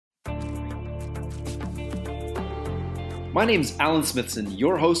My name's Alan Smithson,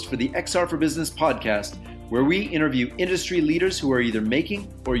 your host for the XR for Business podcast, where we interview industry leaders who are either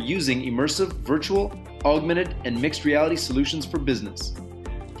making or using immersive, virtual, augmented, and mixed reality solutions for business.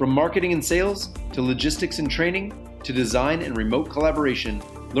 From marketing and sales, to logistics and training, to design and remote collaboration,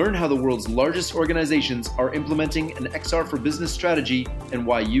 learn how the world's largest organizations are implementing an XR for Business strategy and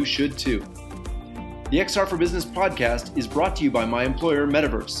why you should too. The XR for Business podcast is brought to you by my employer,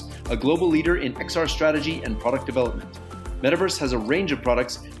 Metaverse, a global leader in XR strategy and product development. Metaverse has a range of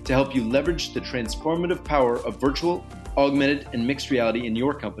products to help you leverage the transformative power of virtual, augmented, and mixed reality in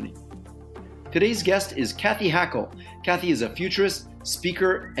your company. Today's guest is Cathy Hackl. Cathy is a futurist,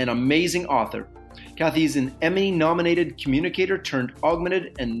 speaker, and amazing author. Cathy is an Emmy-nominated communicator turned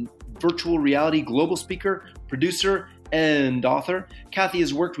augmented and virtual reality global speaker, producer, and author. Cathy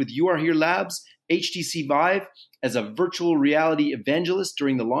has worked with You Are Here Labs, HTC Vive, as a virtual reality evangelist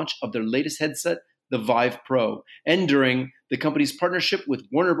during the launch of their latest headset, the Vive Pro, and during the company's partnership with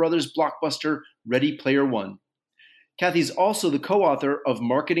Warner Brothers blockbuster Ready Player One. Cathy is also the co-author of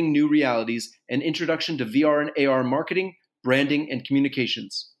Marketing New Realities, an introduction to VR and AR marketing, branding, and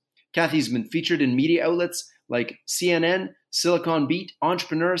communications. Cathy's been featured in media outlets like CNN, Silicon Beat,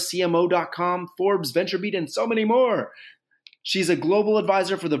 Entrepreneur, CMO.com, Forbes, VentureBeat, and so many more. She's a global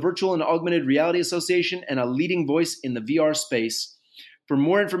advisor for the Virtual and Augmented Reality Association and a leading voice in the VR space. For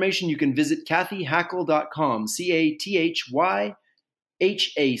more information, you can visit cathyhackl.com,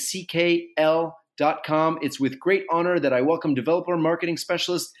 CathyHackl.com. It's with great honor that I welcome developer marketing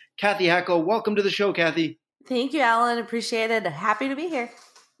specialist Cathy Hackl. Welcome to the show, Cathy. Thank you, Alan. Appreciate it. Happy to be here.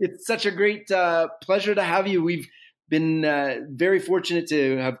 It's such a great pleasure to have you. We've been very fortunate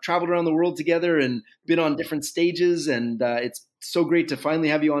to have traveled around the world together and been on different stages, and it's so great to finally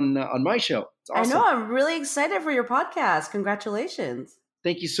have you on my show. It's awesome. I know. I'm really excited for your podcast. Congratulations.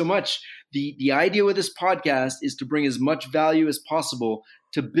 Thank you so much. The idea with this podcast is to bring as much value as possible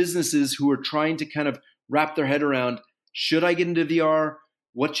to businesses who are trying to kind of wrap their head around, should I get into VR?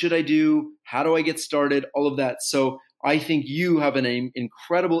 What should I do? How do I get started? All of that. So I think you have an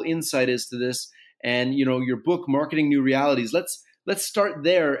incredible insight as to this. And, you know, your book, Marketing New Realities, let's start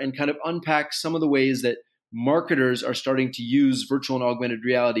there and kind of unpack some of the ways that marketers are starting to use virtual and augmented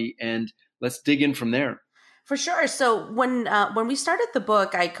reality. And let's dig in from there. For sure. So when we started the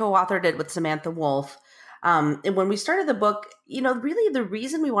book, I co-authored it with Samantha Wolf. And when we started the book, you know, really the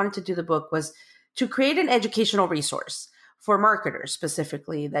reason we wanted to do the book was to create an educational resource for marketers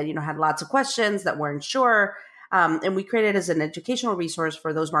specifically that, you know, had lots of questions that weren't sure. And we created it as an educational resource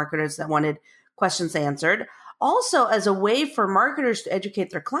for those marketers that wanted questions answered. Also as a way for marketers to educate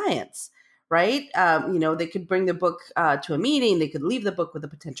their clients, right? You know, they could bring the book to a meeting. They could leave the book with a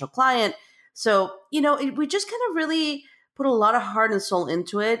potential client. So, you know, we just kind of really put a lot of heart and soul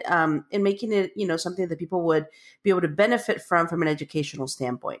into it in making it, you know, something that people would be able to benefit from an educational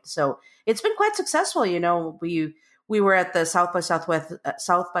standpoint. So it's been quite successful. You know, we were at the South by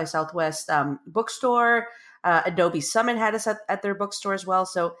Southwest bookstore. Adobe Summit had us at their bookstore as well.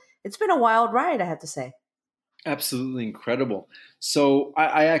 So it's been a wild ride, I have to say. Absolutely incredible. So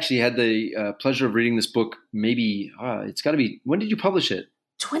I actually had the pleasure of reading this book. Maybe it's got to be, when did you publish it?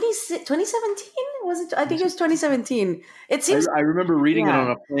 2017? Was it? I think it was 2017. It seems. I remember reading it on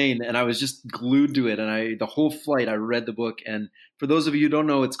a plane, and I was just glued to it. And the whole flight, I read the book. And for those of you who don't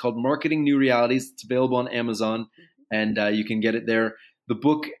know, it's called Marketing New Realities. It's available on Amazon, and you can get it there. The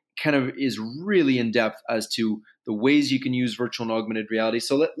book kind of is really in depth as to the ways you can use virtual and augmented reality.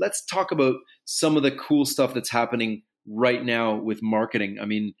 So let's talk about some of the cool stuff that's happening right now with marketing. I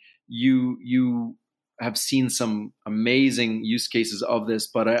mean, you have seen some amazing use cases of this,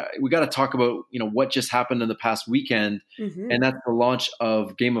 but we got to talk about, you know, what just happened in the past weekend, and that's the launch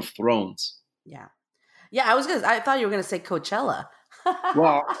of Game of Thrones. Yeah. I thought you were gonna say Coachella.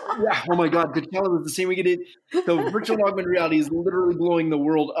 Well, yeah. Oh my God, Coachella was the same weekend. So virtual and augmented reality is literally blowing the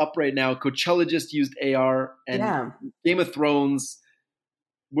world up right now. Coachella just used AR, and Game of Thrones.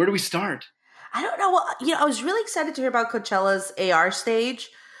 Where do we start? I don't know. Well, you know, I was really excited to hear about Coachella's AR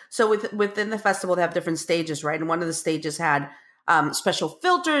stage. So within the festival, they have different stages, right? And one of the stages had special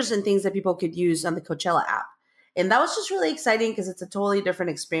filters and things that people could use on the Coachella app. And that was just really exciting because it's a totally different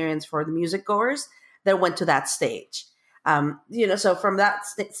experience for the music goers that went to that stage. You know, so from that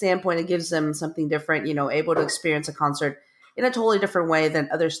standpoint, it gives them something different, you know, able to experience a concert in a totally different way than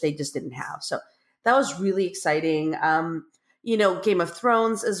other stages didn't have. So that was really exciting. You know, Game of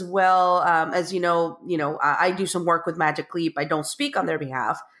Thrones as well. As you know, I do some work with Magic Leap. I don't speak on their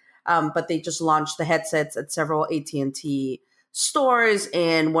behalf. But they just launched the headsets at several AT&T stores,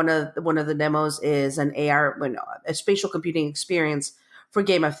 and one of the demos is an AR, a spatial computing experience for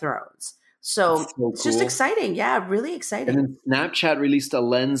Game of Thrones. So That's so it's just cool. exciting. Yeah, really And exciting. then Snapchat released a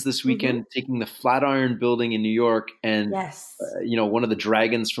lens this weekend, taking the Flatiron Building in New York, and Yes. one of the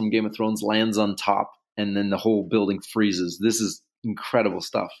dragons from Game of Thrones lands on top, and then the whole building freezes. This is incredible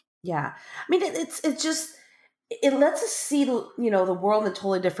stuff. Yeah. I mean, it's just, it lets us see, the world in a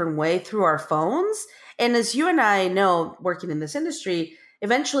totally different way through our phones. And as you and I know, working in this industry,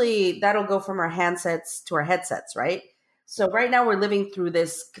 eventually that'll go from our handsets to our headsets, right? So right now we're living through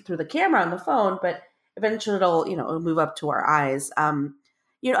the camera on the phone, but eventually it'll move up to our eyes.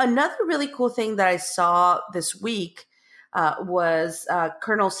 Another really cool thing that I saw this week was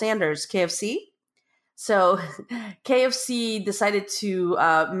Colonel Sanders, KFC. So KFC decided to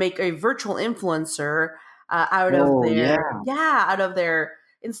make a virtual influencer out of Oh yeah, their,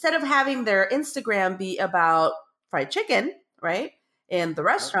 instead of having their Instagram be about fried chicken, right? In the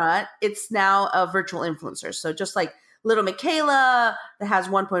restaurant, it's now a virtual influencer. So just like Little Michaela that has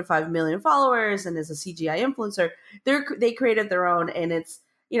 1.5 million followers and is a CGI influencer, they created their own, and it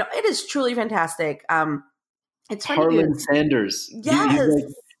is truly fantastic. It's funny Harlan because Sanders. yes.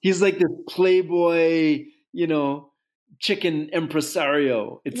 He's like this playboy, chicken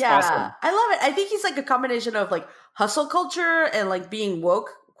impresario. It's Yeah, awesome. I love it. I think he's like a combination of like hustle culture and like being woke,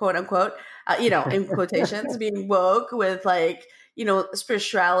 quote unquote, in quotations, being woke with like,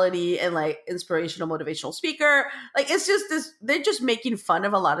 spirituality and like inspirational motivational speaker. Like it's just this, they're just making fun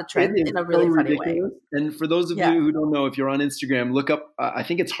of a lot of It trends is in a so really funny way. ridiculous. And for those of you Yeah. who don't know, if you're on Instagram, look up. I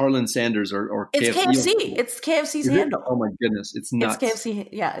think it's Harlan Sanders or It's KFC. KFC. It's KFC's Is it? Oh handle. my goodness, it's It's nuts. KFC.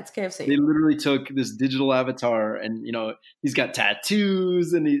 Yeah, it's They KFC. literally took this digital avatar, and he's got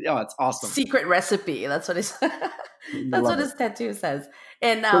tattoos, and it's awesome. Secret recipe. That's what his that's what his tattoo says.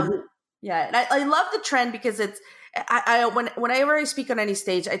 And yeah, and I love the trend because it's whenever I speak on any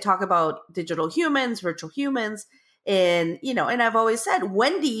stage, I talk about digital humans, virtual humans, and and I've always said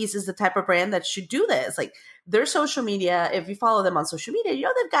Wendy's is the type of brand that should do this. Like their social media, if you follow them on social media,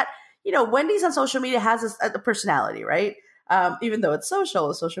 they've got Wendy's on social media has a personality, right? Even though it's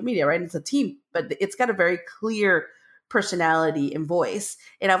social media, right? It's a team, but it's got a very clear personality and voice.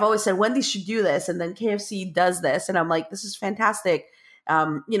 And I've always said Wendy's should do this, and then KFC does this, and I'm like, this is fantastic.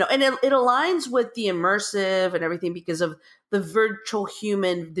 And it aligns with the immersive and everything because of the virtual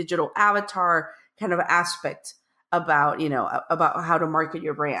human digital avatar kind of aspect about about how to market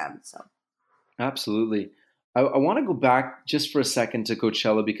your brand. So Absolutely. I want to go back just for a second to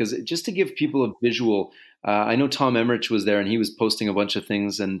Coachella, because just to give people a visual, I know Tom Emmerich was there and he was posting a bunch of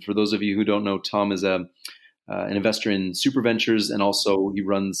things. And for those of you who don't know, Tom is an investor in Super Ventures, and also he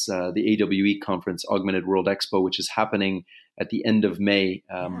runs the AWE conference, Augmented World Expo, which is happening at the end of May.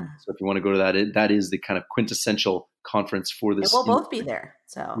 So if you want to go to that, that is the kind of quintessential conference for this. we'll both be there.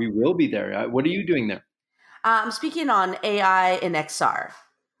 So we will be there. What are you doing there? I'm speaking on AI and XR.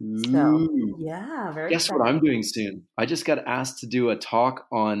 So yeah, very Guess exciting. what I'm doing soon? I just got asked to do a talk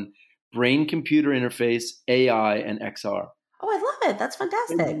on brain-computer interface, AI, and XR. Oh, I love it. That's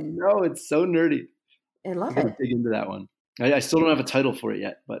fantastic. No, it's so nerdy. I love I gotta it. dig into that one. I still don't have a title for it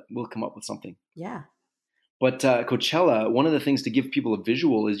yet, but we'll come up with something. Yeah. But Coachella, one of the things to give people a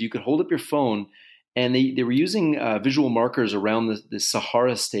visual is you could hold up your phone, and they were using visual markers around the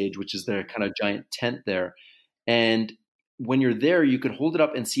Sahara stage, which is their kind of giant tent there. And when you're there, you could hold it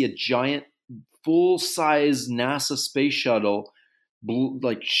up and see a giant full-size NASA space shuttle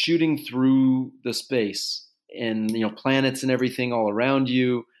like shooting through the space, and planets and everything all around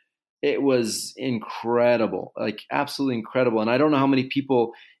you. It was incredible, like absolutely incredible. And I don't know how many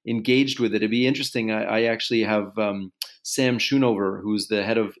people engaged with it. It'd be interesting. I actually have Sam Schoonover, who's the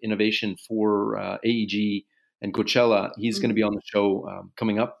head of innovation for AEG and Coachella. He's going to be on the show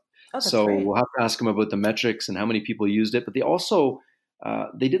coming up. Oh, that's So great. we'll have to ask him about the metrics and how many people used it. But they also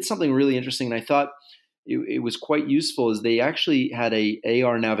they did something really interesting, and I thought it was quite useful. Is they actually had a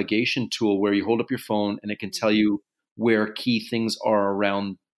AR navigation tool where you hold up your phone and it can tell you where key things are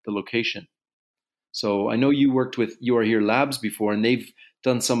around the location. So I know you worked with You Are Here Labs before, and they've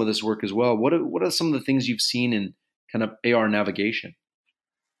done some of this work as well. What are some of the things you've seen in kind of AR navigation?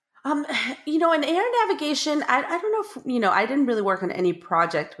 In air navigation, I don't know if, I didn't really work on any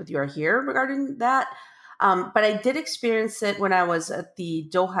project with You Are Here regarding that. But I did experience it when I was at the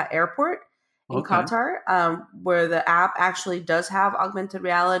Doha airport in Qatar, where the app actually does have augmented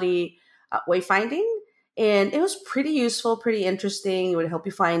reality wayfinding. And it was pretty useful, pretty interesting. It would help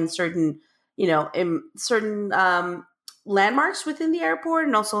you find certain landmarks within the airport,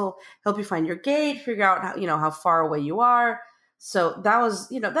 and also help you find your gate, figure out how far away you are. So that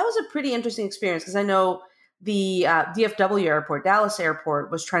was a pretty interesting experience, because I know the DFW airport, Dallas airport,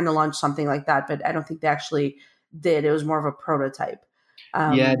 was trying to launch something like that, but I don't think they actually did. It was more of a prototype.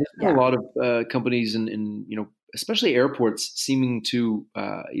 Yeah, there's been a Yeah. lot of companies and especially airports seeming to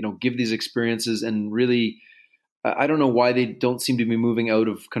give these experiences and really I don't know why they don't seem to be moving out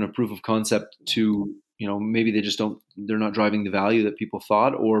of kind of proof of concept to maybe they're not driving the value that people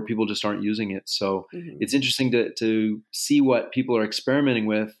thought, or people just aren't using it. So Hmm. it's interesting to see what people are experimenting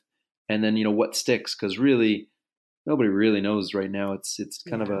with, and then what sticks, because really nobody really knows right now. It's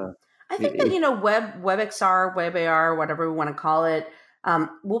kind of Yeah. a I think that, it, WebXR, WebAR, whatever we want to call it,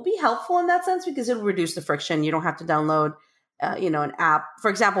 will be helpful in that sense because it'll reduce the friction. You don't have to download, an app. For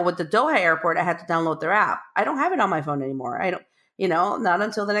example, with the Doha airport, I had to download their app. I don't have it on my phone anymore. I don't, not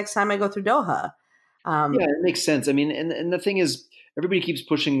until the next time I go through Doha. Yeah, Um, it makes sense. I mean, and the thing is, everybody keeps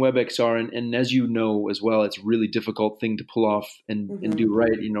pushing WebXR, and as you know as well, it's a really difficult thing to pull off and mhm. do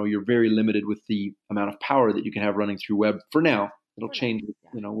right. You're very limited with the amount of power that you can have running through web. For now, it'll For now. change,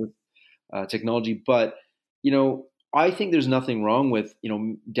 Yeah. with technology. But I think there's nothing wrong with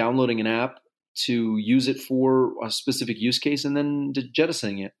downloading an app to use it for a specific use case and then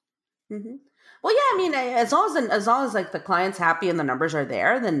jettisoning it. Hmm. Well, yeah, I mean, as long as like the client's happy and the numbers are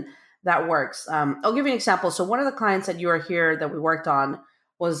there, then that works. I'll give you an example. So one of the clients that you are here that we worked on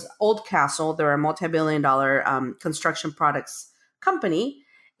was Old Castle. They're a multi-billion-dollar construction products company,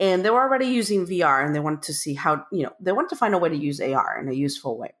 and they were already using VR, and they wanted to see how they wanted to find a way to use AR in a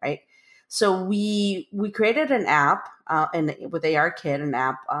useful way, right? So we created an app and with AR Kit, an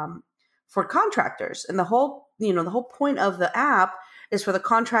app for contractors, and the whole point of the app is for the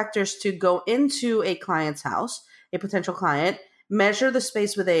contractors to go into a client's house, a potential client, measure the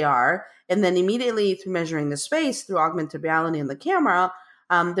space with AR, and then immediately through measuring the space through augmented reality and the camera,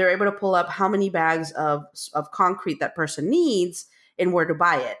 they're able to pull up how many bags of concrete that person needs and where to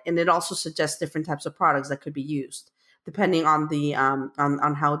buy it. And it also suggests different types of products that could be used depending on the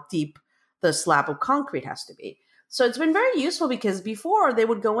on how deep the slab of concrete has to be. So it's been very useful because before they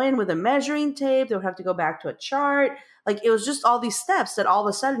would go in with a measuring tape, they would have to go back to a chart. Like it was just all these steps that all of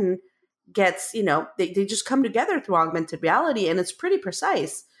a sudden gets, they just come together through augmented reality and it's pretty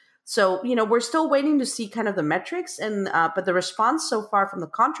precise. So, we're still waiting to see kind of the metrics and, but the response so far from the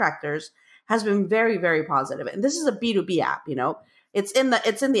contractors has been very, very positive. And this is a B2B app, it's in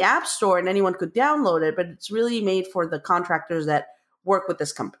the app store and anyone could download it, but it's really made for the contractors that work with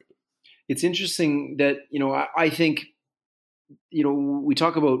this company. It's interesting that I think we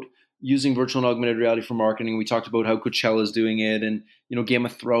talk about using virtual and augmented reality for marketing. We talked about how Coachella is doing it, and Game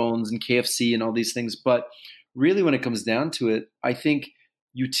of Thrones and KFC and all these things. But really, when it comes down to it, I think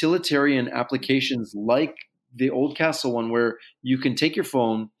utilitarian applications like the Old Castle one, where you can take your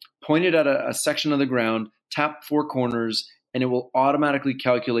phone, point it at a section of the ground, tap four corners, and it will automatically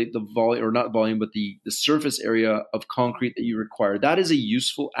calculate the volume, or not volume, but the surface area of concrete that you require. That is a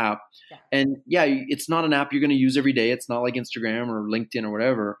useful app. Yeah. And yeah, it's not an app you're going to use every day. It's not like Instagram or LinkedIn or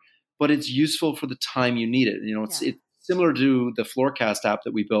whatever, but it's useful for the time you need it. It's similar to the Floorcast app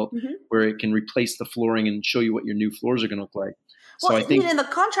that we built, Hmm. where it can replace the flooring and show you what your new floors are going to look like. Well, So I I mean, think, and the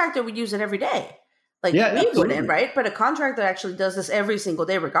contractor would use it every day. Like yeah, we wouldn't, absolutely. right? But a contractor that actually does this every single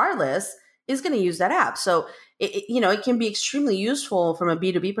day, regardless, is going to use that app. So it can be extremely useful from a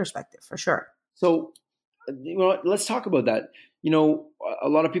B2B perspective, for sure. So let's talk about that. A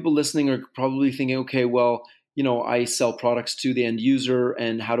lot of people listening are probably thinking, okay, well, I sell products to the end user,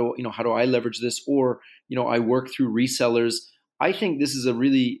 and how do I leverage this? Or, I work through resellers. I think this is a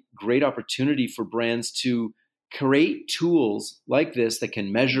really great opportunity for brands to create tools like this that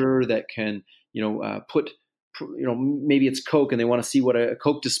can measure, that can, maybe it's Coke and they want to see what a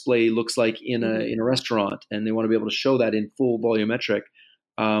Coke display looks like in a Hmm. in a restaurant, and they want to be able to show that in full volumetric.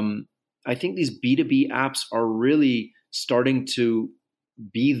 I think these B2B apps are really starting to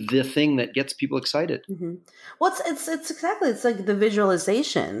be the thing that gets people excited. Hmm. Well, it's exactly, it's like the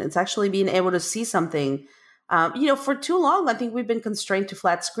visualization. It's actually being able to see something. For too long, I think we've been constrained to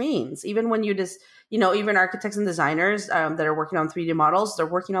flat screens. Even when you just, even architects and designers that are working on 3D models, they're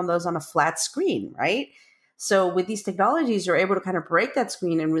working on those on a flat screen, right? So with these technologies, you're able to kind of break that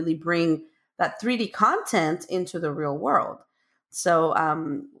screen and really bring that 3D content into the real world. So,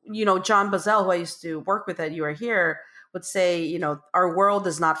 John Bazell, who I used to work with at You Are Here, would say, our world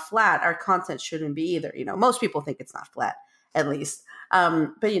is not flat. Our content shouldn't be either. Most people think it's not flat, at least.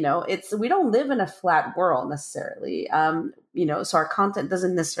 But we don't live in a flat world necessarily. So our content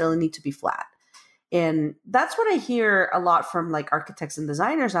doesn't necessarily need to be flat. And that's what I hear a lot from like architects and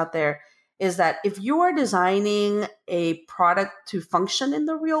designers out there is that if you are designing a product to function in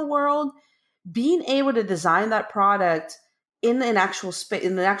the real world, being able to design that product in an actual space,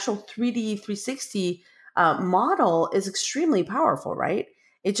 in an actual 3D 360 model is extremely powerful, right?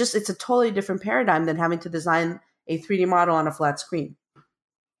 It's a totally different paradigm than having to design a 3D model on a flat screen.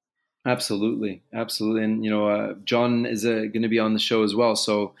 Absolutely, absolutely, and John is going to be on the show as well,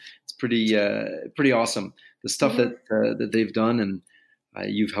 so it's pretty awesome the stuff Hmm. that they've done and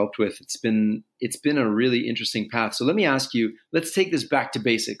you've helped with. It's been a really interesting path. So let me ask you. Let's take this back to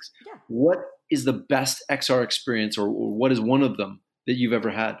basics. Yeah. What is the best XR experience, or what is one of them that you've ever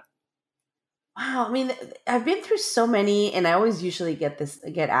had? Wow. I mean, I've been through so many, and I always usually get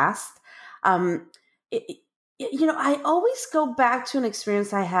asked. Um, it, it- I always go back to an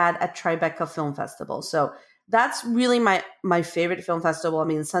experience I had at Tribeca Film Festival. So that's really my favorite film festival. I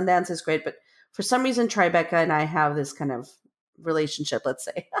mean, Sundance is great, but for some reason, Tribeca and I have this kind of relationship. Let's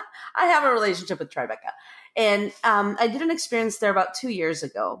say I have a relationship with Tribeca, and I did an experience there about 2 years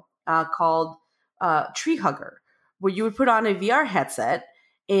ago called Tree Hugger, where you would put on a VR headset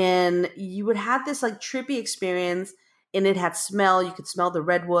and you would have this like trippy experience, and it had smell. You could smell the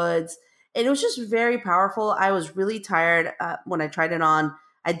redwoods, and it was just very powerful. I was really tired when I tried it on.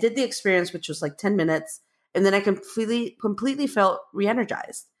 I did the experience, which was like 10 minutes, and then I completely felt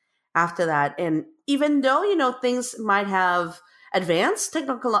re-energized after that. And even though things might have advanced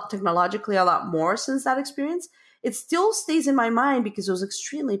technologically a lot more since that experience, it still stays in my mind because it was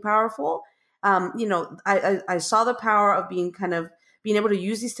extremely powerful. I saw the power of being able to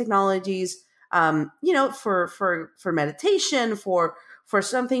use these technologies, for meditation, for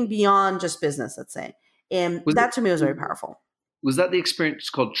something beyond just business, let's say. And Was that to me was very it powerful. was that the experience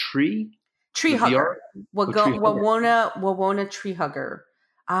called Tree, Tree the VR? hugger, Oh, Tree Hugger. Wawona tree hugger.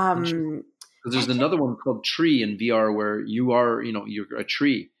 Interesting. Because I there's can't. another one called Tree in VR where you're a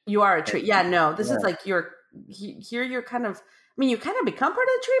tree. You are a tree. Yeah, no, this is Yeah, like here. You're kind of. I mean, you kind of become part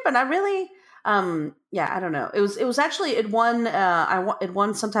of the tree, but not really. Yeah, I don't know. It was actually it won. It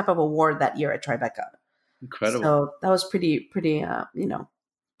won some type of award that year at Tribeca. incredible. So that was pretty pretty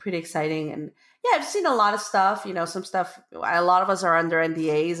exciting. And yeah, I've seen a lot of stuff. Some stuff. A lot of us are under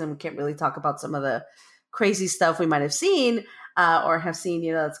NDAs and we can't really talk about some of the crazy stuff we might have seen or have seen.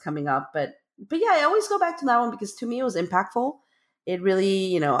 That's coming up. But yeah, I always go back to that one because to me it was impactful. It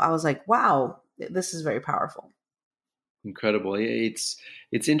really, I was like, wow, this is very powerful. Incredible. It's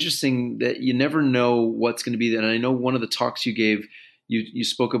interesting that you never know what's going to be there. And I know one of the talks you gave, you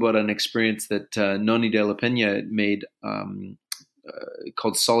spoke about an experience that Noni de la Pena made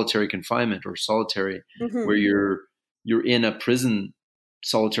called solitary confinement or solitary, Hmm. where you're in a prison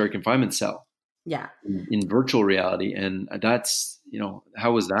solitary confinement cell Yeah. in virtual reality, and that's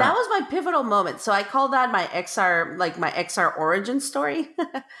how was That that? was my pivotal moment. So I call that my XR, like my XR origin story.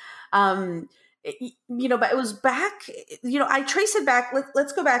 um, but it was back, I trace it back.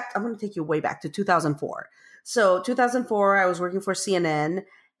 Let's go back. I'm going to take you way back to 2004. So 2004, I was working for CNN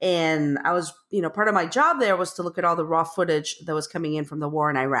and I was, part of my job there was to look at all the raw footage that was coming in from the war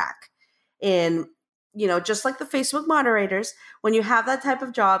in Iraq. And, just like the Facebook moderators, when you have that type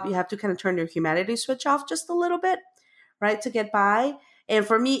of job, you have to kind of turn your humanity switch off just a little bit, right, to get by. And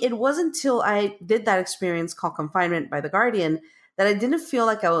for me, it wasn't until I did that experience called Confinement by The Guardian that I didn't feel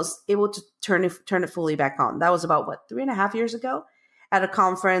like I was able to turn it fully back on. That was about 3.5 years ago at a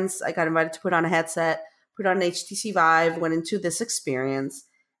conference. I got invited to put on a headset, put on an HTC Vive, went into this experience.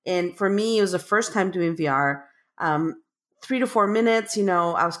 And for me, it was the first time doing VR. 3 to 4 minutes,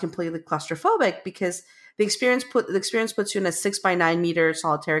 I was completely claustrophobic because the experience puts you in a 6 by 9 meter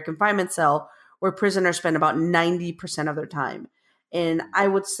solitary confinement cell where prisoners spend about 90% of their time. And I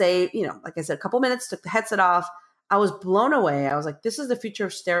would say, like I said, a couple minutes, took the headset off. I was blown away. I was like, this is the future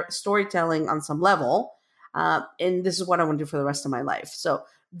of storytelling on some level. And this is what I want to do for the rest of my life. So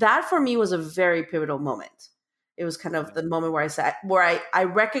that for me was a very pivotal moment. It was kind of the moment where I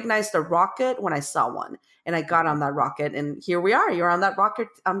recognized a rocket when I saw one and I got on that rocket and here we are. You're on that rocket.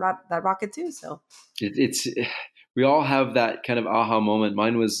 I'm not that rocket too. So It's we all have that kind of aha moment.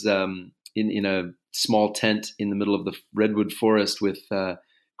 Mine was in a small tent in the middle of the redwood forest with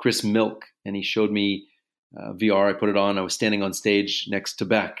Chris Milk, and he showed me VR. I put it on. I was standing on stage next to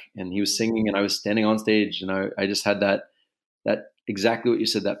Beck, and he was singing, and I was standing on stage, and I just had that exactly what you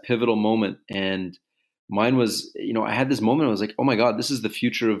said, that pivotal moment. And mine was, I had this moment. I was like, oh my God, this is the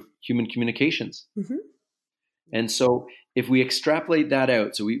future of human communications. mhm. And so if we extrapolate that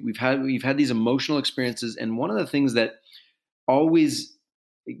out, so we've had these emotional experiences, and one of the things that always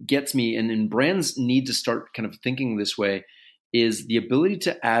gets me, and brands need to start kind of thinking this way, is the ability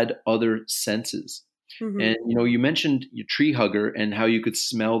to add other senses. Mhm. And you mentioned your tree hugger and how you could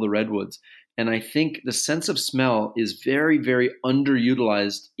smell the redwoods, and I think the sense of smell is very, very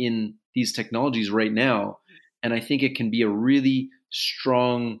underutilized in these technologies right now, and I think it can be a really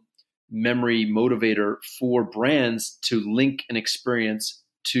strong memory motivator for brands to link an experience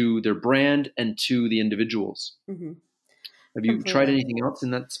to their brand and to the individuals. Mhm. Have you tried Completely. anything else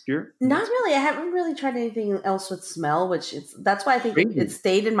in that spirit? Not really. I haven't really tried anything else with smell, that's why I think it Crazy.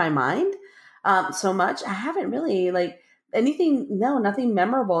 stayed in my mind so much. I haven't really like anything. No, nothing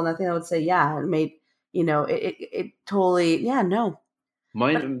memorable. Nothing I would say. Yeah, it made it totally. Yeah, no. But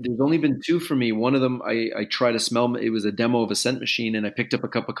Mine, there's only been two for me. One of them, I tried to smell. It was a demo of a scent machine, and I picked up a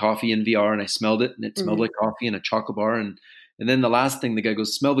cup of coffee in VR, and I smelled it, and it smelled mhm. like coffee and a chocolate bar. And then the last thing, the guy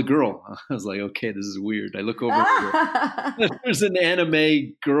goes, "Smell the girl." I was like, "Okay, this is weird." I look over, there's an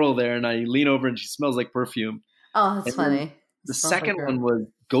anime girl there, and I lean over, and she smells like perfume. Oh, that's And then funny. It the smells like second her. one was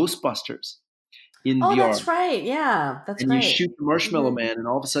Ghostbusters in Oh, VR, that's right. Yeah, that's and you right. shoot the Marshmallow hmm Man, and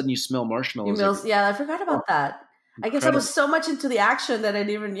all of a sudden you smell marshmallows Emails. everywhere. Yeah, I forgot Oh, about that. I guess I was incredible! so much into the action that I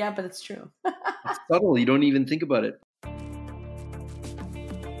didn't even. Yeah, but it's true. It's subtle. You don't even think about it.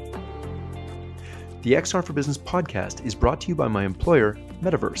 The XR for Business podcast is brought to you by my employer,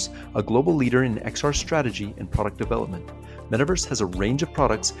 Metaverse, a global leader in XR strategy and product development. Metaverse has a range of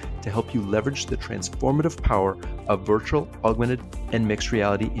products to help you leverage the transformative power of virtual, augmented, and mixed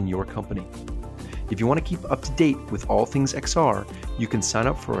reality in your company. If you want to keep up to date with all things XR, you can sign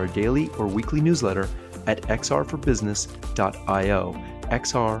up for our daily or weekly newsletter at xrforbusiness.io,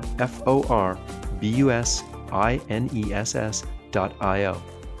 xrforbusiness.io.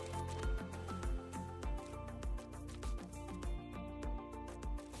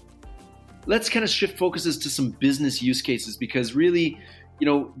 Let's kind of shift focuses to some business use cases, because really,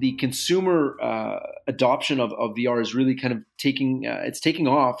 the consumer adoption of VR is really kind of taking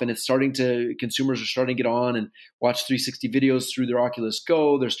off, and consumers are starting to get on and watch 360 videos through their Oculus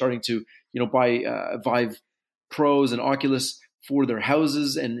Go. They're starting to buy Vive Pros and Oculus for their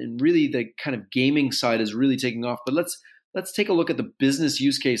houses, and really the kind of gaming side is really taking off. But let's take a look at the business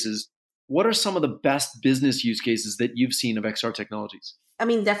use cases. What are some of the best business use cases that you've seen of XR technologies? I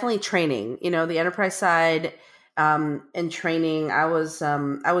mean, definitely training. The enterprise side and training. I was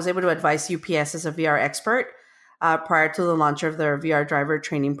able to advise UPS as a VR expert prior to the launch of their VR driver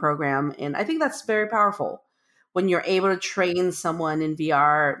training program, and I think that's very powerful when you're able to train someone in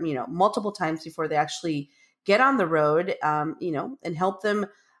VR, multiple times before they actually get on the road, and help them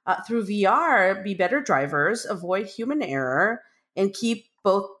through VR be better drivers, avoid human error, and keep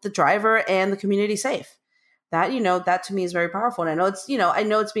both the driver and the community safe. That to me is very powerful. And I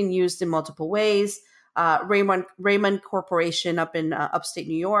know it's being used in multiple ways. Raymond Corporation up in upstate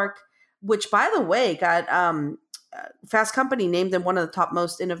New York, which by the way got Fast Company named them one of the top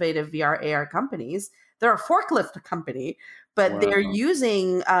most innovative VR AR companies. They're a forklift company, but Wow. they're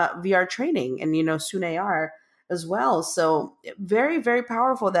using VR training and soon AR as well. So very, very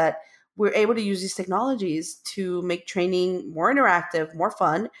powerful that we're able to use these technologies to make training more interactive, more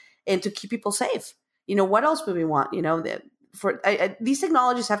fun, and to keep people safe. What else would we want? These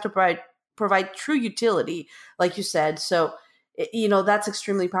technologies have to provide true utility, like you said. So, that's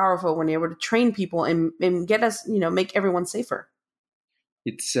extremely powerful when you're able to train people and get us, make everyone safer.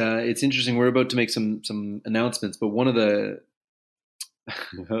 It's interesting. We're about to make some announcements, but one of the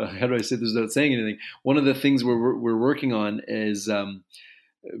how do I say this without saying anything? One of the things we're working on is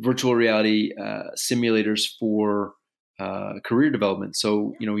virtual reality simulators for career development.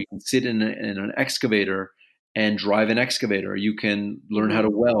 So you can sit in an excavator and drive an excavator. You can learn how to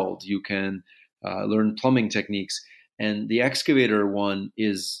weld. You can learn plumbing techniques. And the excavator one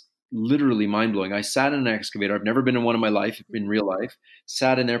is literally mind blowing. I sat in an excavator. I've never been in one in my life, in real life.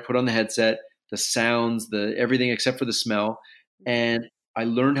 Sat in there, put on the headset, the sounds, the everything except for the smell, and I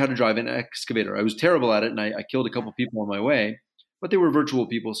learned how to drive an excavator. I was terrible at it, and I killed a couple people on my way, but they were virtual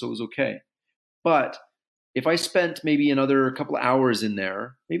people, so it was okay. But if I spent maybe another couple of hours in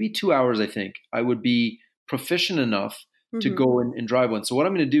there, maybe 2 hours, I think I would be proficient enough to go and drive one. So what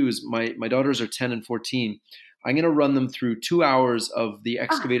I'm going to do is my daughters are 10 and 14. I'm going to run them through 2 hours of the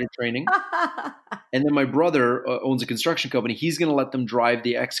excavator training. And then my brother owns a construction company. He's going to let them drive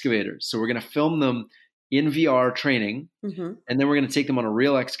the excavators. So we're going to film them in VR training. And then we're going to take them on a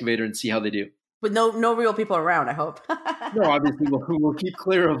real excavator and see how they do. With no real people around, I hope. No, obviously we'll keep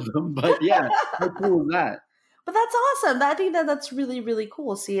clear of them. But yeah, how cool is that? But that's awesome. I think that's really, really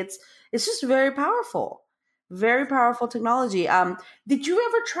cool. See, it's just very powerful. Very powerful technology. Did you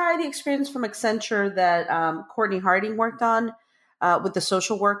ever try the experience from Accenture that Courtney Harding worked on with the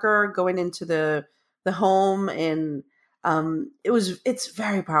social worker going into the home? And it's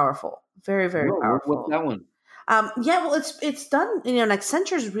very powerful. Very, very powerful. What's that one? Yeah, well, it's done. And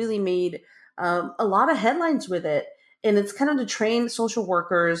Accenture's really made a lot of headlines with it, and it's kind of to train social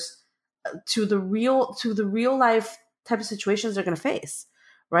workers to the real life type of situations they're going to face.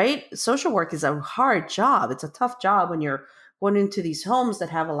 Right? Social work is a hard job. It's a tough job when you're going into these homes that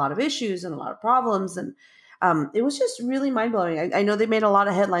have a lot of issues and a lot of problems. And It was just really mind blowing. I know they made a lot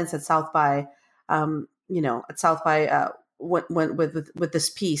of headlines at South by, with this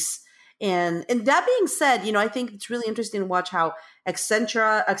piece. And that being said, I think it's really interesting to watch how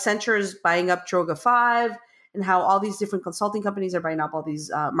Accenture is buying up Droga 5, and how all these different consulting companies are buying up all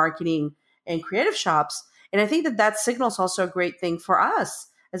these marketing and creative shops. And I think that signals also a great thing for us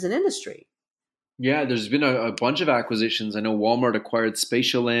as an industry. Yeah, there's been a bunch of acquisitions. I know Walmart acquired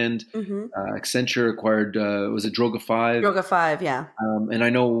Spatialand. Accenture acquired, was it Droga 5? Droga 5, yeah. And I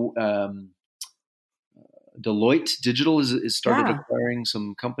know Deloitte Digital is started acquiring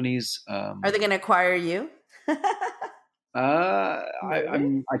some companies. Are they going to acquire you? I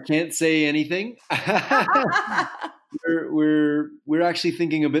can't say anything. We're actually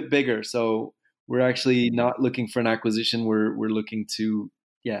thinking a bit bigger, so we're actually not looking for an acquisition. We're looking to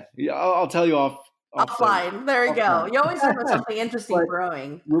I'll tell you offline. There we go. You always talk about something interesting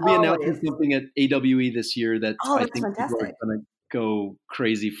growing. We'll be announcing something at AWE this year that I think fantastic. people are going to go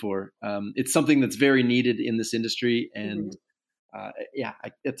crazy for. It's something that's very needed in this industry, and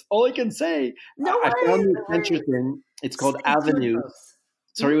it's all I can say. I found the Accenture thing. It's called Avenues.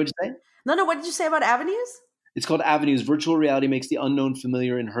 Sorry, what did you say? No. What did you say about Avenues? It's called Avenues. Virtual reality makes the unknown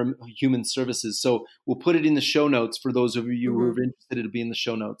familiar in human services. So we'll put it in the show notes for those of you who are interested. It'll be in the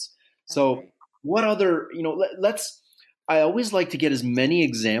show notes. So what other, I always like to get as many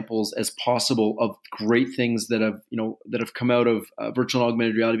examples as possible of great things that have come out of virtual and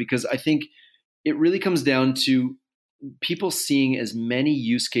augmented reality, because I think it really comes down to people seeing as many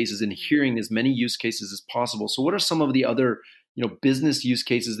use cases and hearing as many use cases as possible. So what are some of the other, business use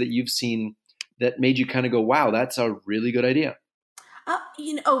cases that you've seen that made you kind of go, wow, that's a really good idea?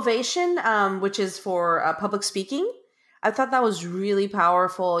 Ovation, which is for public speaking. I thought that was really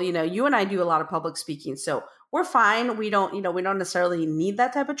powerful. You and I do a lot of public speaking, so we're fine. We don't necessarily need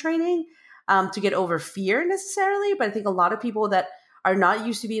that type of training to get over fear necessarily. But I think a lot of people that are not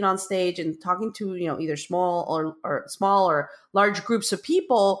used to being on stage and talking to, either small or large groups of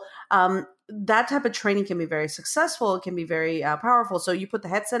people, that type of training can be very successful. It can be very powerful. So you put the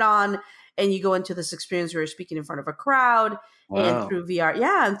headset on and you go into this experience where you're speaking in front of a crowd. Wow. And through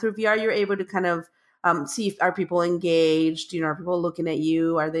VR, you're able to kind of see if are people engaged, are people looking at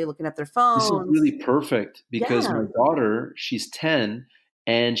you? Are they looking at their phones? This is really perfect because my daughter, she's 10,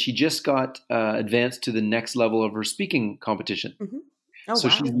 and she just got advanced to the next level of her speaking competition. Mm-hmm. So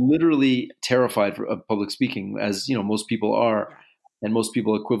she's literally terrified of public speaking, as most people are, and most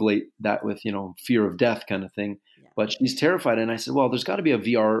people equate that with fear of death kind of thing. Yeah. But she's terrified, and I said, well, there's got to be a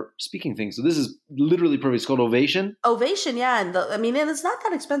VR speaking thing. So this is literally perfect. It's called Ovation. Ovation, yeah, and and it's not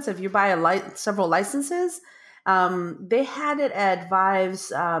that expensive. You buy several licenses. They had it at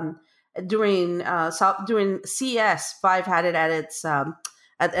Vive's during CES. Vive had it at its at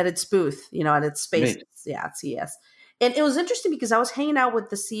its booth, at its space. Right. Yeah, at CES. And it was interesting because I was hanging out with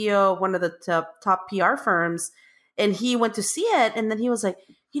the CEO of one of the top PR firms, and he went to see it. And then he was like,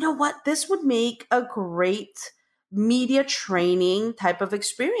 you know what? This would make a great media training type of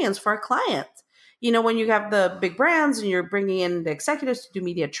experience for a client. When you have the big brands and you're bringing in the executives to do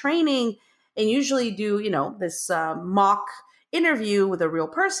media training and usually do, this mock interview with a real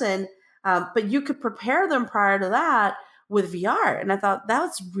person, but you could prepare them prior to that with VR. And I thought that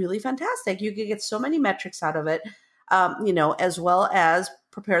was really fantastic. You could get so many metrics out of it. As well as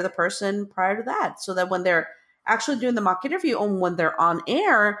prepare the person prior to that, so that when they're actually doing the mock interview and when they're on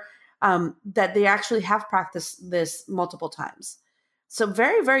air, that they actually have practiced this multiple times. So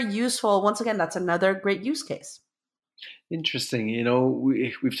very, very useful. Once again, that's another great use case. Interesting.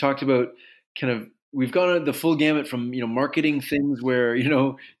 We've talked about we've gone the full gamut from, marketing things where,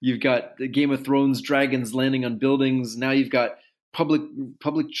 you've got the Game of Thrones dragons landing on buildings. Now you've got public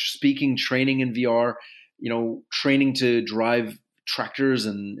speaking training in VR. Training to drive tractors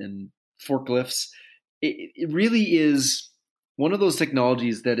and forklifts. It really is one of those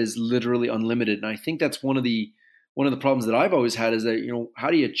technologies that is literally unlimited. And I think that's one of the problems that I've always had is that,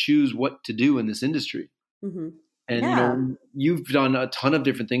 how do you choose what to do in this industry? Mm-hmm. And, you've done a ton of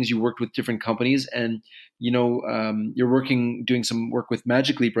different things. You worked with different companies, and, you're doing some work with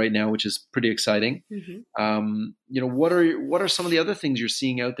Magic Leap right now, which is pretty exciting. Mm-hmm. What are some of the other things you're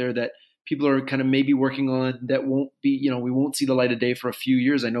seeing out there that people are kind of maybe working on that won't be, we won't see the light of day for a few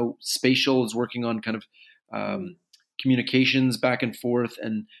years? I know Spatial is working on kind of communications back and forth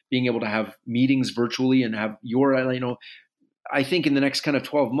and being able to have meetings virtually and have I think in the next kind of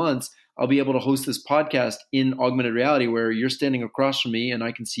 12 months, I'll be able to host this podcast in augmented reality where you're standing across from me and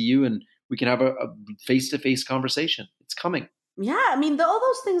I can see you and we can have a face-to-face conversation. It's coming. Yeah. All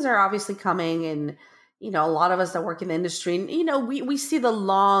those things are obviously coming, and a lot of us that work in the industry, we see the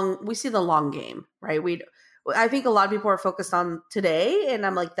long game, right? I think a lot of people are focused on today, and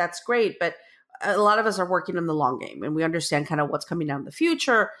I'm like, that's great, but a lot of us are working in the long game, and we understand kind of what's coming down in the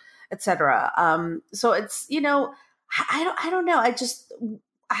future, etc. So it's, I don't know.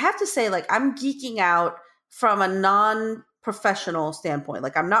 I have to say, like, I'm geeking out from a non-professional standpoint.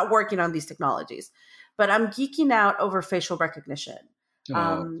 Like, I'm not working on these technologies, but I'm geeking out over facial recognition.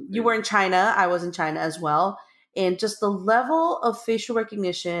 You were in China. I was in China as well. And just the level of facial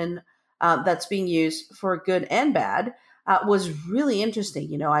recognition that's being used for good and bad was really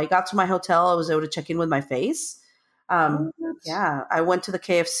interesting. I got to my hotel. I was able to check in with my face. Yeah, I went to the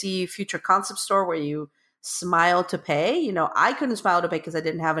KFC Future Concept Store where you smile to pay. I couldn't smile to pay because I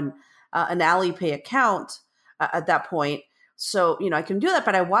didn't have an Alipay account at that point. So, I can do that,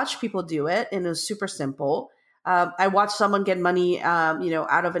 but I watched people do it, and it was super simple. I watched someone get money,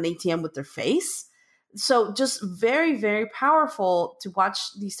 out of an ATM with their face. So just very, very powerful to watch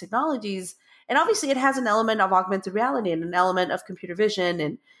these technologies. And obviously it has an element of augmented reality and an element of computer vision.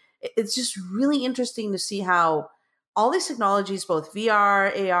 And it's just really interesting to see how all these technologies, both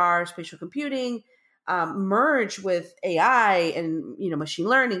VR, AR, spatial computing, merge with AI and, machine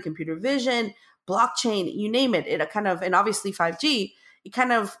learning, computer vision, blockchain, you name it. It kind of, and obviously 5G, it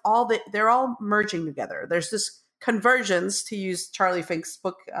kind of they're all merging together. There's this convergence, to use Charlie Fink's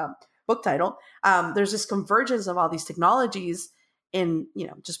book title. There's this convergence of all these technologies in,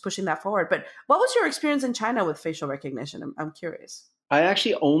 just pushing that forward. But what was your experience in China with facial recognition? I'm curious. I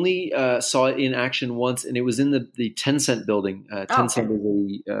actually only saw it in action once, and it was in the Tencent building. Tencent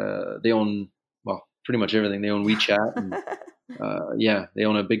is they own, well, pretty much everything. They own WeChat. And, they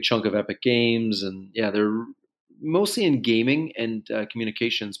own a big chunk of Epic Games, and they're mostly in gaming and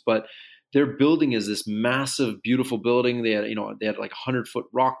communications. But their building is this massive, beautiful building. They had like 100-foot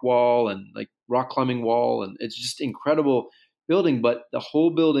rock wall and like rock climbing wall, and it's just incredible building. But the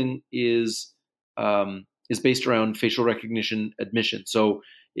whole building is based around facial recognition admission. So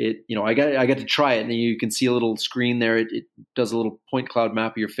I got to try it, and you can see a little screen there. It does a little point cloud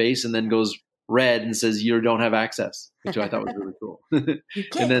map of your face, and then goes red and says you don't have access, which I thought was really cool. You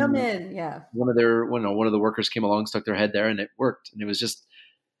can't come in. Yeah. One of the workers came along, stuck their head there, and it worked. And it was just,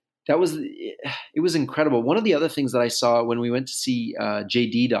 it was incredible. One of the other things that I saw when we went to see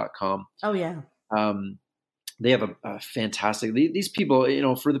JD.com. Oh yeah. They have a fantastic, these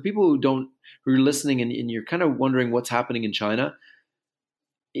people, for the people who are listening and you're kind of wondering what's happening in China,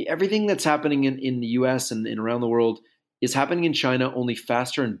 everything that's happening in the US and around the world is happening in China, only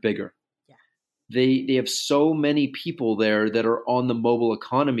faster and bigger. They have so many people there that are on the mobile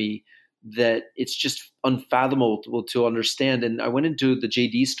economy that it's just unfathomable to understand. And I went into the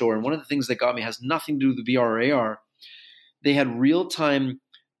JD store, and one of the things that got me has nothing to do with the VR or AR. They had real-time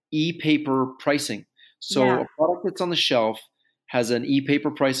e-paper pricing. So a product that's on the shelf has an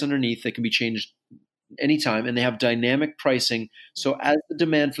e-paper price underneath that can be changed anytime, and they have dynamic pricing. So as the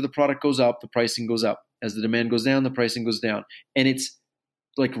demand for the product goes up, the pricing goes up. As the demand goes down, the pricing goes down. And it's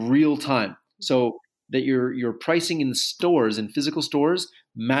like real time. So that your pricing in stores, in physical stores,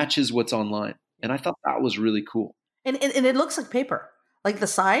 matches what's online. And I thought that was really cool. And it looks like paper. Like the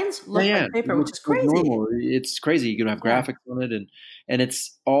signs look like paper, which is crazy. Normal. It's crazy. You can have graphics on it, and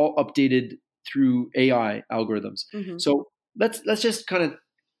it's all updated through AI algorithms. Mm-hmm. So let's just kind of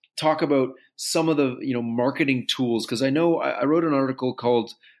talk about some of the marketing tools, because I know I wrote an article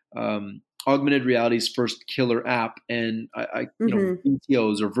called Augmented Reality's First Killer App, and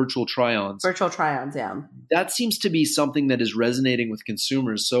VTOs or virtual try-ons. Virtual try-ons, yeah. That seems to be something that is resonating with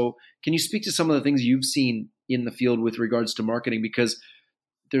consumers. So can you speak to some of the things you've seen in the field with regards to marketing? Because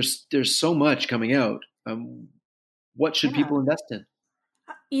there's so much coming out. What should people invest in?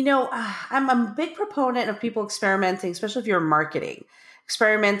 I'm a big proponent of people experimenting, especially if you're marketing.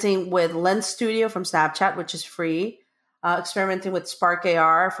 Experimenting with Lens Studio from Snapchat, which is free. Experimenting with Spark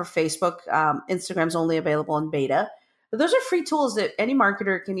AR for Facebook. Instagram's only available in beta. But those are free tools that any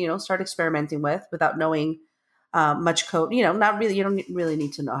marketer can, start experimenting with without knowing much code. Not really. You don't really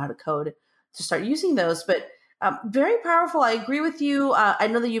need to know how to code to start using those. But very powerful. I agree with you. I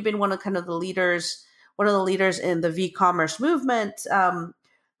know that you've been one of the leaders in the v-commerce movement,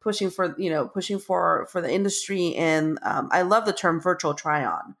 pushing for the industry. And I love the term virtual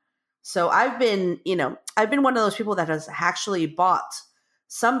try-on. So I've been one of those people that has actually bought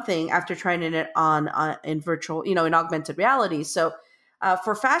something after trying it on in virtual, in augmented reality. So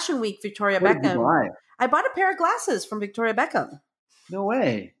for Fashion Week, Victoria Beckham, I bought a pair of glasses from Victoria Beckham. No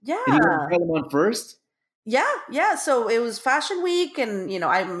way. Yeah. Did you try them on first? Yeah. So it was Fashion Week, and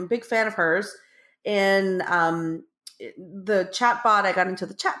I'm a big fan of hers. And the chatbot, I got into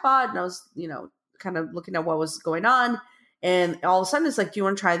the chatbot, and I was kind of looking at what was going on. And all of a sudden it's like, do you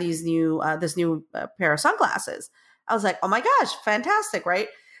want to try these new, this new pair of sunglasses? I was like, oh my gosh, fantastic. Right.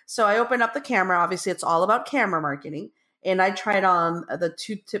 So I opened up the camera. Obviously it's all about camera marketing. And I tried on the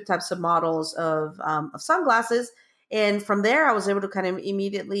two types of models of sunglasses. And from there, I was able to kind of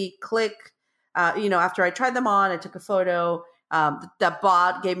immediately click, after I tried them on, I took a photo. The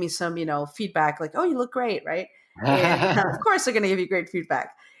bot gave me some, feedback like, oh, you look great. Right. And of course they're going to give you great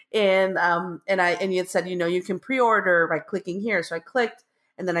feedback. And you had said, you can pre-order by clicking here. So I clicked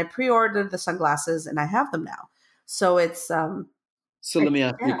and then I pre-ordered the sunglasses and I have them now. So it's, so let me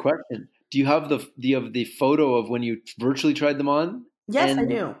ask you a question. Do you have the photo of when you virtually tried them on? Yes, I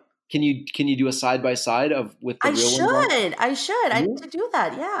do. Can you do a side by side with the real one? I should. I need to do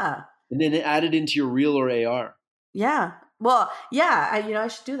that. Yeah. And then add it into your Reel or AR. Yeah. Well, yeah. I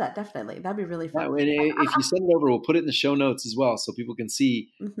should do that definitely. That'd be really fun. Yeah, and if you send it over, we'll put it in the show notes as well, so people can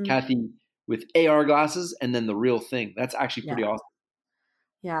see Kathy with AR glasses and then the real thing. That's actually pretty awesome.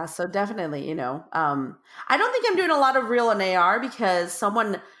 Yeah. So definitely, I don't think I'm doing a lot of Reel and AR because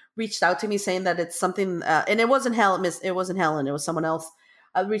someone reached out to me saying that it's something, and it wasn't Helen. It wasn't Helen. It was someone else.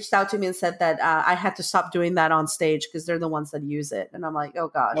 Reached out to me and said that I had to stop doing that on stage because they're the ones that use it. And I'm like, oh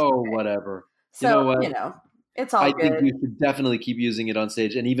gosh. Oh, okay. Whatever. So, it's all good. I think you should definitely keep using it on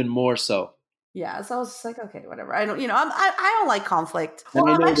stage, and even more so. Yeah. So I was just like, okay, whatever. I don't, I don't like conflict. Well,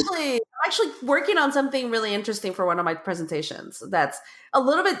 I'm actually working on something really interesting for one of my presentations. That's a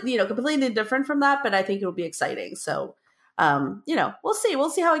little bit, completely different from that, but I think it'll be exciting. So, we'll see. We'll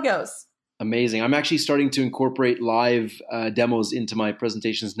see how it goes. Amazing. I'm actually starting to incorporate live demos into my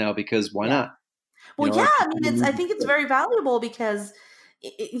presentations now because why not? Well, I think it's very valuable because,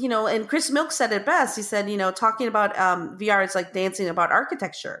 and Chris Milk said it best. He said, talking about VR is like dancing about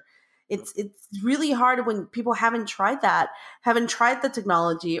architecture. It's really hard when people haven't tried that, haven't tried the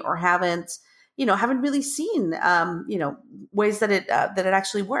technology, or haven't really seen, ways that it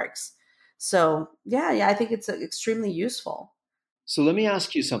actually works. So I think it's extremely useful. So let me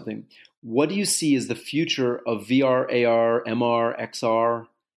ask you something. What do you see as the future of VR, AR, MR, XR,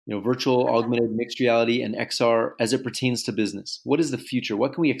 virtual, augmented, mixed reality, and XR as it pertains to business? What is the future?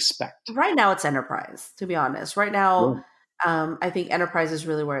 What can we expect? Right now, it's enterprise, to be honest. Right now, I think enterprise is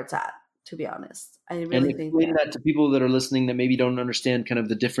really where it's at, to be honest. I really think that to people that are listening that maybe don't understand kind of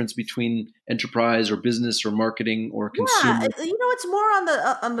the difference between enterprise or business or marketing or consumer. Yeah, it's more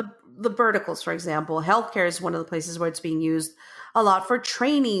on the verticals. For example, healthcare is one of the places where it's being used a lot for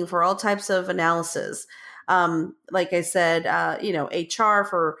training, for all types of analysis. Like I said, HR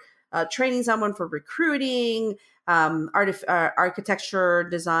for training someone, for recruiting, architecture,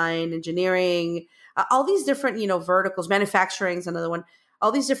 design, engineering, all these different, verticals. Manufacturing is another one.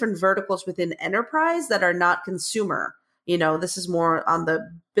 All these different verticals within enterprise that are not consumer. This is more on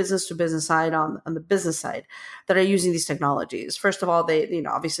the business to business side, on the business side, that are using these technologies. First of all, they,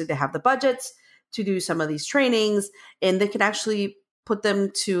 obviously they have the budgets to do some of these trainings, and they can actually put them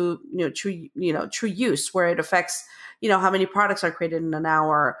to, true use where it affects, how many products are created in an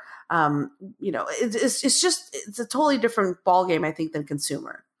hour. It's a totally different ballgame, I think, than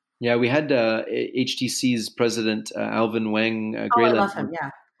consumer. Yeah, we had HTC's president, Alvin Wang I love him,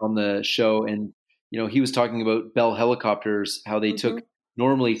 on the show. And, he was talking about Bell helicopters, how they took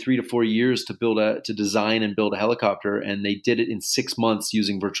normally 3 to 4 years to design and build a helicopter. And they did it in 6 months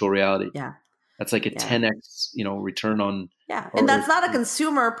using virtual reality. Yeah. That's like a 10x, return on. Yeah. And that's not a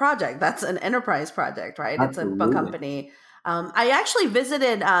consumer project. That's an enterprise project, right? Absolutely. It's a company. I actually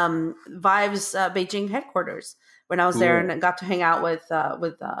visited Vive's Beijing headquarters when I was there, and got to hang out with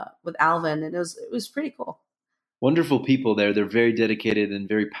Alvin, and it was pretty cool. Wonderful people there. They're very dedicated and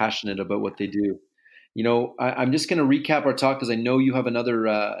very passionate about what they do. I'm just going to recap our talk because I know you have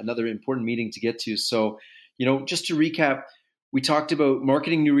another important meeting to get to. So, just to recap, we talked about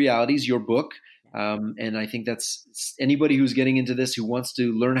Marketing New Realities, your book. And I think that's anybody who's getting into this, who wants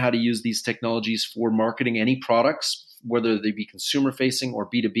to learn how to use these technologies for marketing any products, whether they be consumer facing or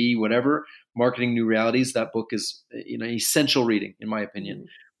B2B, whatever. Marketing New Realities, that book is essential reading, in my opinion.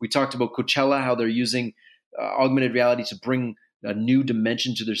 We talked about Coachella, how they're using augmented reality to bring a new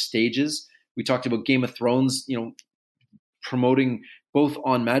dimension to their stages. We talked about Game of Thrones, promoting both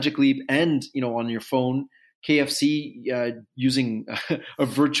on Magic Leap and on your phone. KFC using a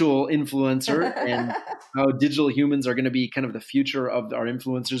virtual influencer, and how digital humans are going to be kind of the future of our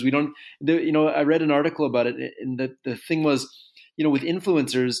influencers. I read an article about it, and the thing was, with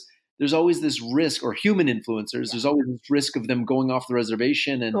influencers, there's always this risk, or human influencers, there's always this risk of them going off the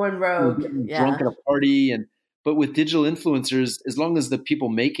reservation and going rogue, drunk at a party. But with digital influencers, as long as the people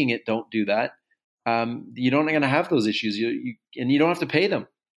making it don't do that, you don't going to have those issues. You don't have to pay them.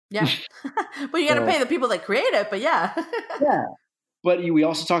 Yeah. But you got to pay the people that create it, but yeah. Yeah. But we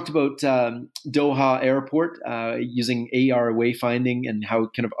also talked about Doha Airport using AR wayfinding and how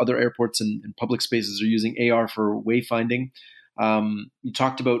kind of other airports and public spaces are using AR for wayfinding. You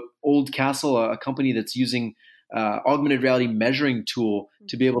talked about Old Castle, a company that's using augmented reality measuring tool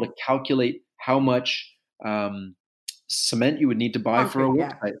to be able to calculate how much cement you would need to buy for a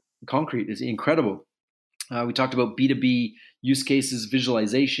website. Concrete is incredible. We talked about B2B use cases,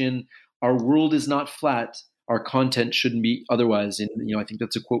 visualization. Our world is not flat. Our content shouldn't be otherwise. And, I think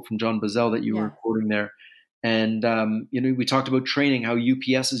that's a quote from John Bazell that you were quoting there. And, we talked about training, how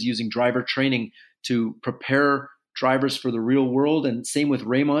UPS is using driver training to prepare drivers for the real world. And same with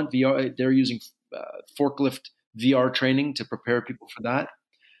Raymont VR, they're using forklift VR training to prepare people for that.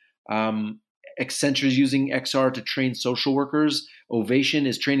 Accenture is using XR to train social workers. Ovation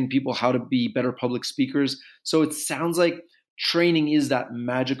is training people how to be better public speakers. So it sounds like training is that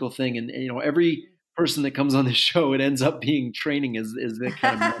magical thing. And every person that comes on this show, it ends up being training is the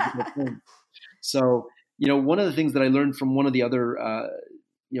kind of magical thing. So, one of the things that I learned from one of the other,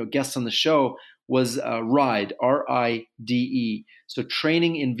 guests on the show was RIDE, RIDE. So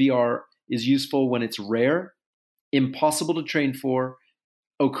training in VR is useful when it's rare, impossible to train for,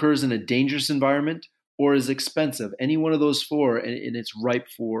 occurs in a dangerous environment, or is expensive. Any one of those four, and it's ripe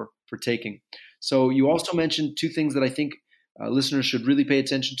for taking. So you also mentioned two things that I think listeners should really pay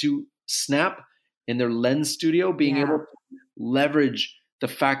attention to. Snap in their Lens Studio, being able to leverage the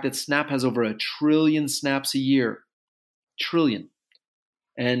fact that Snap has over 1 trillion snaps a year. Trillion.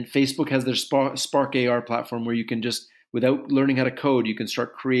 And Facebook has their Spark AR platform where you can just, without learning how to code, you can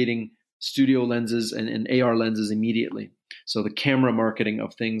start creating studio lenses and AR lenses immediately. So the camera marketing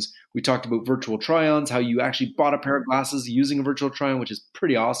of things. We talked about virtual try-ons, how you actually bought a pair of glasses using a virtual try-on, which is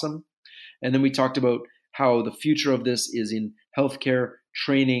pretty awesome. And then we talked about how the future of this is in healthcare,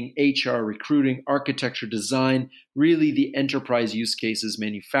 training, HR, recruiting, architecture, design, really the enterprise use cases,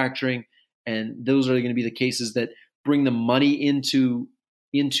 manufacturing. And those are going to be the cases that bring the money into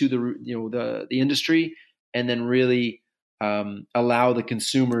the industry, and then really allow the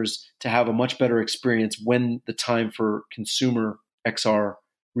consumers to have a much better experience when the time for consumer XR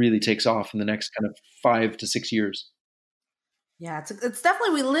really takes off in the next kind of 5 to 6 years. Yeah, it's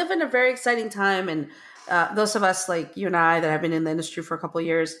definitely, we live in a very exciting time. And those of us like you and I that have been in the industry for a couple of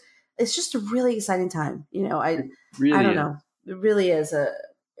years, it's just a really exciting time. I don't know. It really is a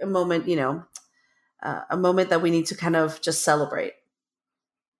moment, a moment that we need to kind of just celebrate.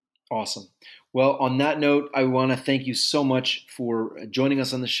 Awesome. Well, on that note, I want to thank you so much for joining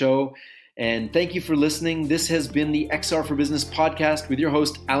us on the show. And thank you for listening. This has been the XR for Business podcast with your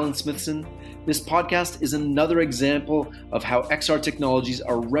host, Alan Smithson. This podcast is another example of how XR technologies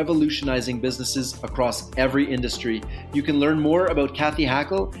are revolutionizing businesses across every industry. You can learn more about Cathy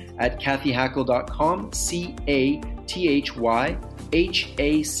Hackl at cathyhackl.com,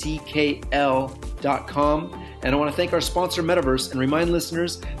 CathyHackl.com. And I want to thank our sponsor, Metaverse, and remind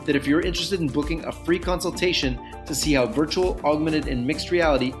listeners that if you're interested in booking a free consultation to see how virtual, augmented, and mixed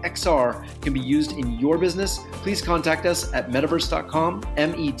reality XR can be used in your business, please contact us at metaverse.com,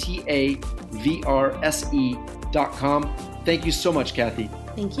 METAVRSE.com. Thank you so much, Cathy.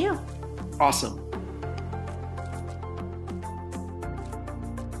 Thank you. Awesome.